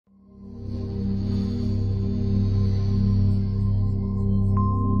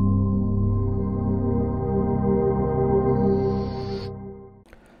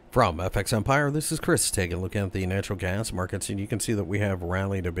From FXEmpire, this is Chris taking a look at the natural gas markets, and you can see that we have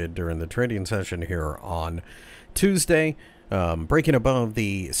rallied a bit during the trading session here on Tuesday, breaking above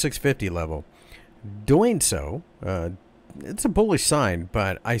the 650 level. Doing so, it's a bullish sign,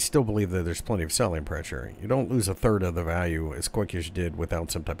 but I still believe that there's plenty of selling pressure. You don't lose a third of the value as quick as you did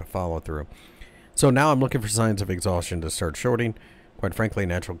without some type of follow-through. So now I'm looking for signs of exhaustion to start shorting. Quite frankly,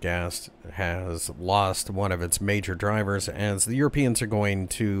 natural gas has lost one of its major drivers as the Europeans are going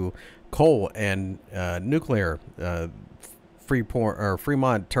to coal and nuclear.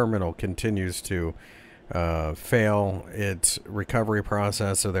 Fremont terminal continues to fail its recovery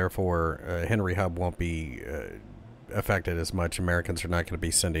process, so therefore Henry Hub won't be affected as much. Americans are not going to be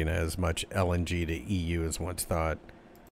sending as much LNG to EU as once thought.